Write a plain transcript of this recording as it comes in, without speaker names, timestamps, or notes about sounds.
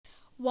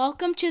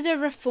Welcome to the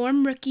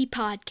Reform Rookie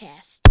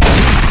Podcast.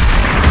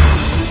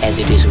 As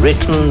it is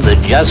written, the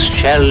just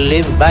shall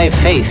live by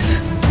faith.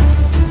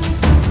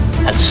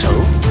 And so?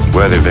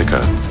 Worthy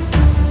Vicar,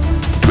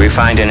 do we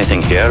find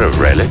anything here of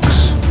relics?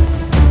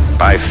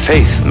 By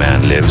faith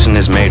man lives and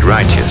is made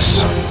righteous,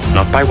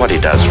 not by what he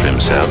does for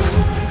himself.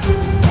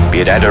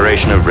 Be it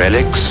adoration of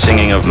relics,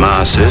 singing of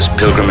masses,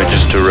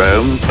 pilgrimages to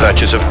Rome,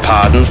 purchase of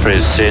pardon for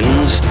his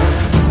sins,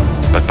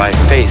 but by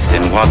faith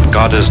in what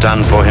God has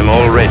done for him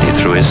already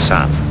through his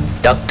Son.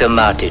 Dr.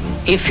 Martin,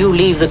 if you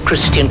leave the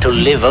Christian to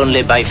live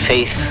only by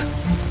faith,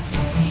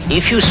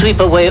 if you sweep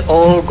away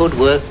all good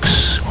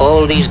works,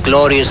 all these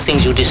glorious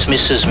things you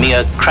dismiss as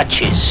mere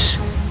crutches,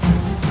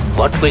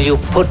 what will you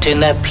put in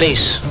their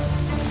place?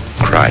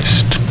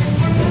 Christ.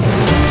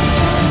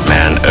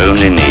 Man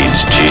only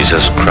needs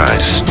Jesus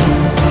Christ.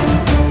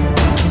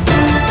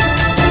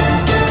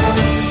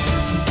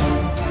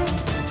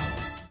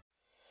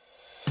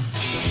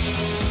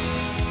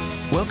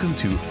 Welcome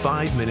to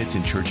 5 Minutes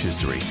in Church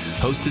History,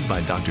 hosted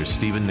by Dr.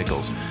 Stephen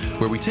Nichols,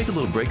 where we take a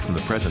little break from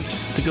the present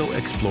to go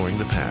exploring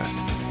the past.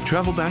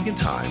 Travel back in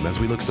time as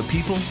we look at the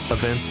people,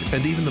 events,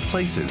 and even the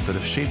places that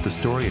have shaped the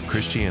story of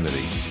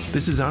Christianity.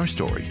 This is our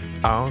story,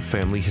 our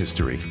family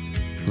history.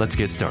 Let's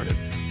get started.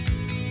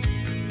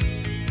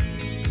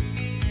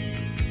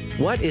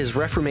 What is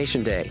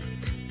Reformation Day?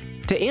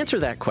 To answer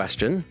that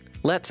question,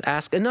 let's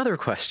ask another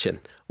question.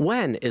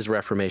 When is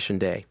Reformation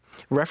Day?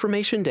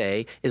 Reformation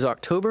Day is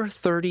October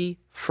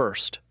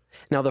 31st.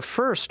 Now, the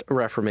first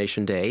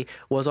Reformation Day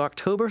was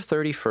October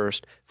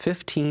 31st,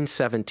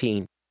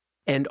 1517.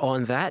 And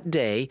on that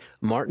day,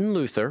 Martin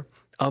Luther,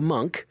 a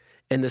monk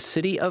in the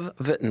city of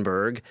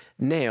Wittenberg,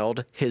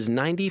 nailed his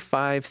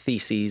 95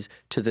 theses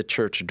to the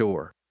church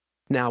door.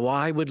 Now,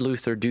 why would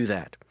Luther do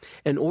that?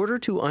 In order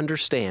to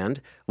understand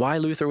why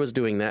Luther was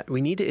doing that,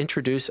 we need to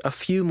introduce a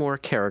few more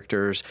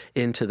characters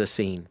into the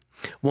scene.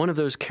 One of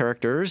those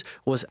characters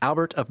was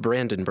Albert of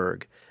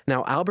Brandenburg.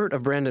 Now, Albert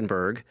of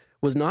Brandenburg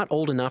was not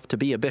old enough to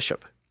be a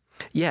bishop.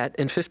 Yet,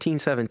 in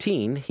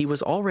 1517, he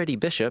was already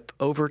bishop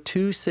over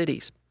 2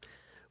 cities,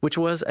 which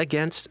was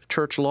against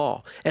church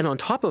law. And on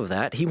top of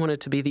that, he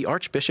wanted to be the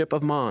archbishop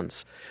of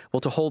Mainz.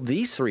 Well, to hold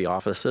these 3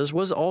 offices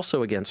was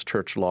also against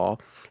church law,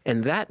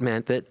 and that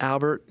meant that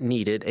Albert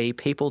needed a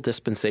papal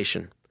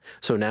dispensation.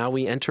 So now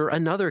we enter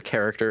another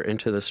character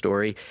into the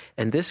story,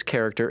 and this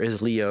character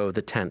is Leo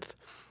X.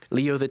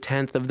 Leo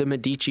X of the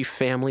Medici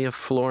family of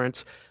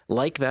Florence,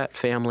 like that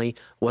family,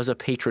 was a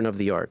patron of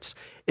the arts.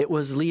 It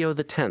was Leo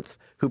X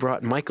who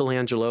brought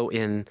Michelangelo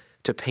in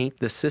to paint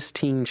the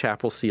Sistine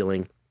Chapel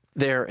ceiling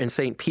there in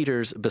St.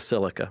 Peter's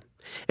Basilica.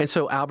 And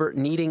so Albert,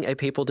 needing a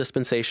papal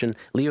dispensation,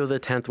 Leo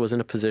X was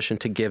in a position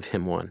to give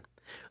him one.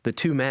 The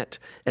two met,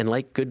 and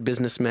like good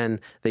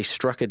businessmen, they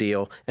struck a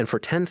deal, and for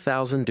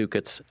 10,000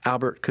 ducats,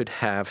 Albert could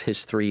have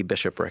his 3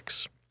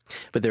 bishoprics.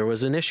 But there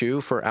was an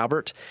issue for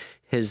Albert.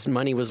 His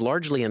money was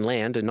largely in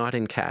land and not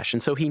in cash,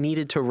 and so he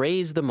needed to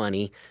raise the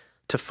money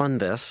to fund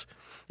this.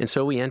 And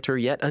so we enter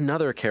yet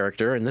another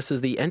character, and this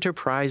is the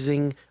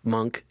enterprising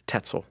monk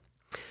Tetzel.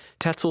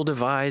 Tetzel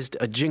devised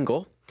a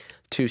jingle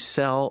to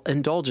sell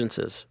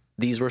indulgences.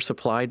 These were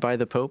supplied by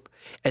the Pope,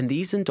 and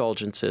these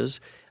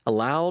indulgences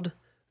allowed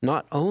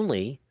not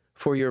only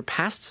for your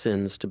past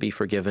sins to be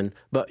forgiven,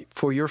 but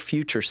for your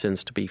future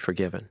sins to be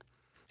forgiven.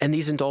 And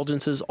these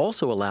indulgences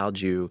also allowed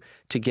you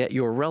to get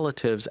your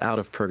relatives out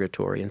of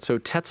purgatory. And so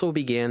Tetzel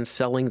began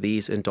selling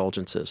these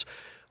indulgences.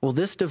 Well,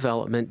 this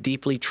development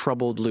deeply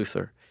troubled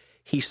Luther.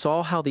 He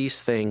saw how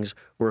these things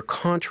were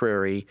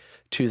contrary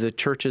to the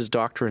church's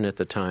doctrine at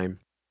the time,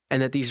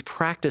 and that these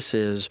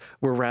practices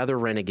were rather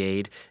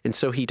renegade. And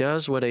so he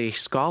does what a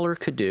scholar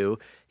could do.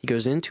 He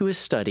goes into his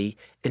study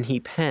and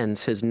he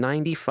pens his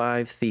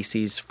 95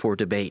 theses for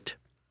debate.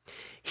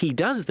 He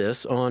does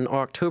this on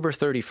October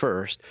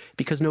 31st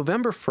because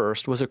November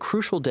 1st was a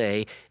crucial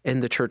day in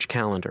the church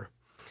calendar.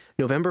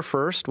 November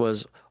 1st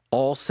was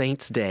All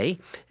Saints' Day,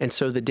 and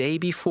so the day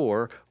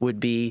before would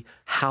be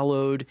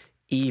Hallowed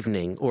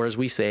Evening, or as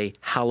we say,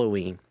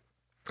 Halloween.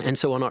 And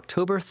so on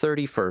October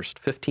 31st,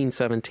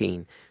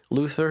 1517,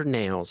 Luther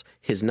nails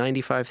his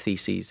 95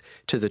 theses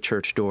to the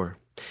church door.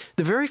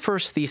 The very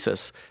first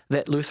thesis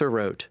that Luther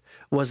wrote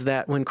was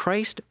that when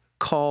Christ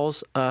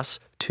calls us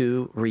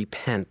to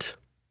repent.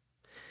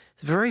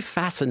 It's very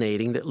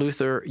fascinating that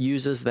Luther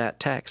uses that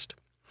text.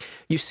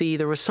 You see,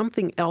 there was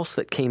something else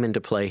that came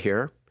into play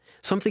here,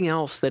 something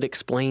else that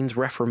explains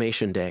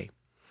Reformation Day.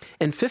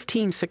 In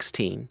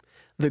 1516,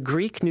 the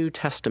Greek New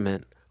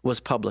Testament was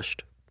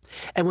published.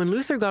 And when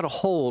Luther got a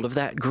hold of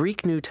that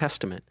Greek New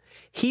Testament,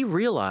 he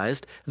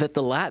realized that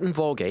the Latin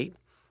Vulgate,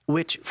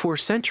 which for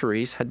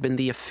centuries had been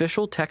the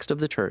official text of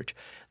the church,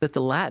 that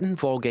the Latin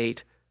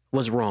Vulgate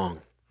was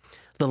wrong.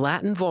 The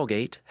Latin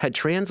Vulgate had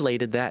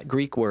translated that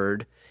Greek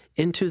word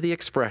into the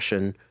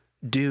expression,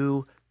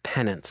 do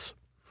penance.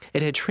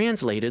 It had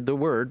translated the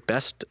word,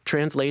 best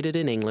translated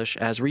in English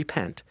as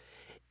repent,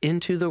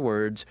 into the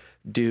words,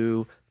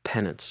 do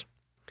penance.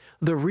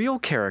 The real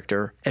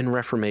character in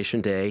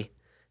Reformation Day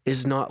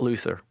is not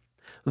Luther.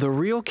 The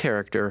real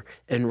character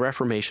in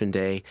Reformation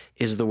Day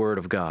is the Word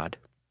of God.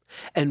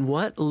 And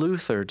what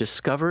Luther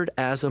discovered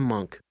as a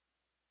monk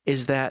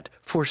is that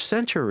for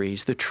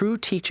centuries the true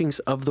teachings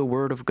of the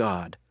Word of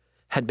God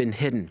had been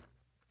hidden,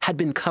 had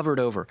been covered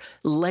over,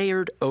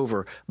 layered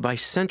over by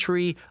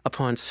century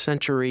upon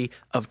century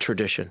of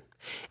tradition.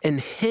 And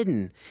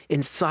hidden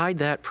inside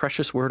that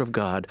precious Word of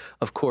God,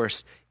 of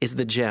course, is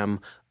the gem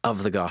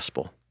of the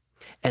gospel.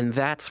 And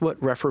that's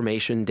what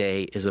Reformation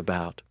Day is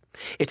about.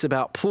 It's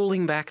about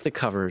pulling back the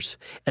covers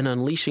and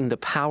unleashing the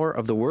power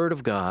of the Word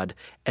of God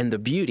and the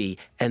beauty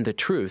and the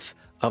truth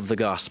of the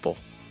gospel.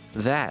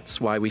 That's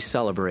why we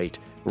celebrate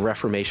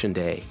Reformation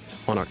Day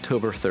on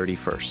October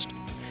 31st.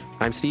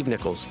 I'm Steve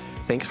Nichols.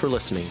 Thanks for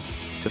listening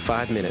to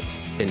 5 Minutes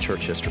in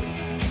Church History.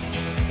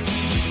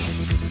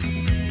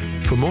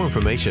 For more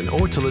information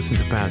or to listen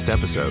to past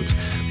episodes,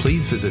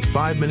 please visit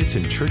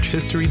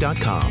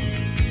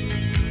 5minutesinchurchhistory.com.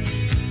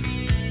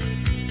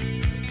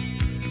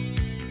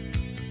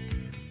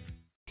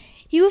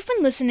 You have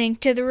been listening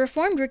to the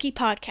Reformed Rookie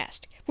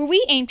Podcast, where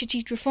we aim to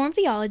teach Reformed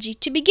theology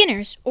to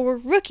beginners or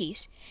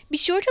rookies. Be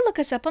sure to look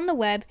us up on the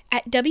web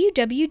at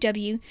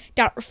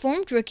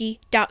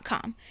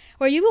www.reformedrookie.com,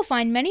 where you will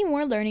find many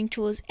more learning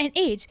tools and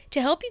aids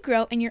to help you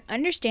grow in your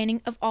understanding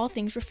of all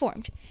things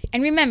Reformed.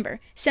 And remember,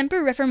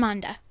 Semper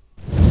Reformanda.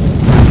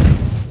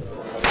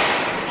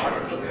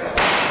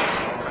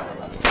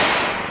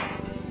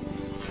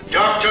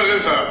 Dr.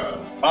 Luther,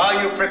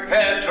 are you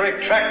prepared to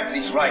retract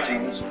these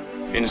writings?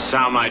 In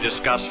some I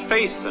discuss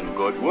faith and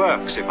good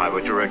works. If I were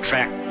to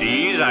retract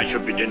these, I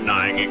should be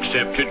denying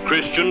accepted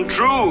Christian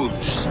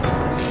truths.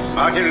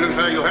 Martin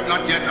Luther, you have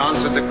not yet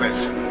answered the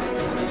question.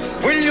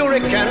 Will you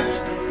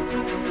recant,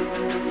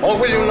 or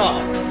will you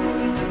not?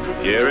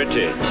 Here it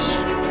is.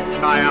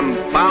 I am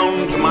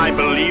bound to my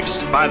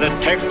beliefs by the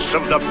texts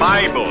of the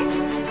Bible.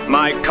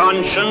 My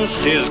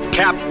conscience is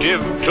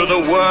captive to the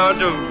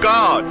Word of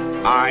God.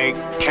 I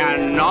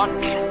cannot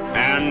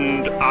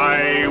and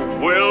I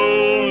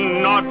will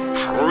not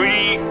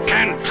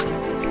recant.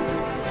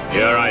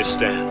 Here I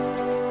stand.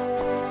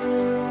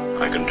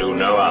 I can do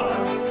no other.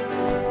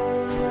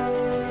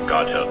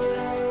 God help me.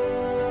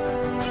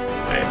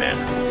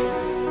 Amen.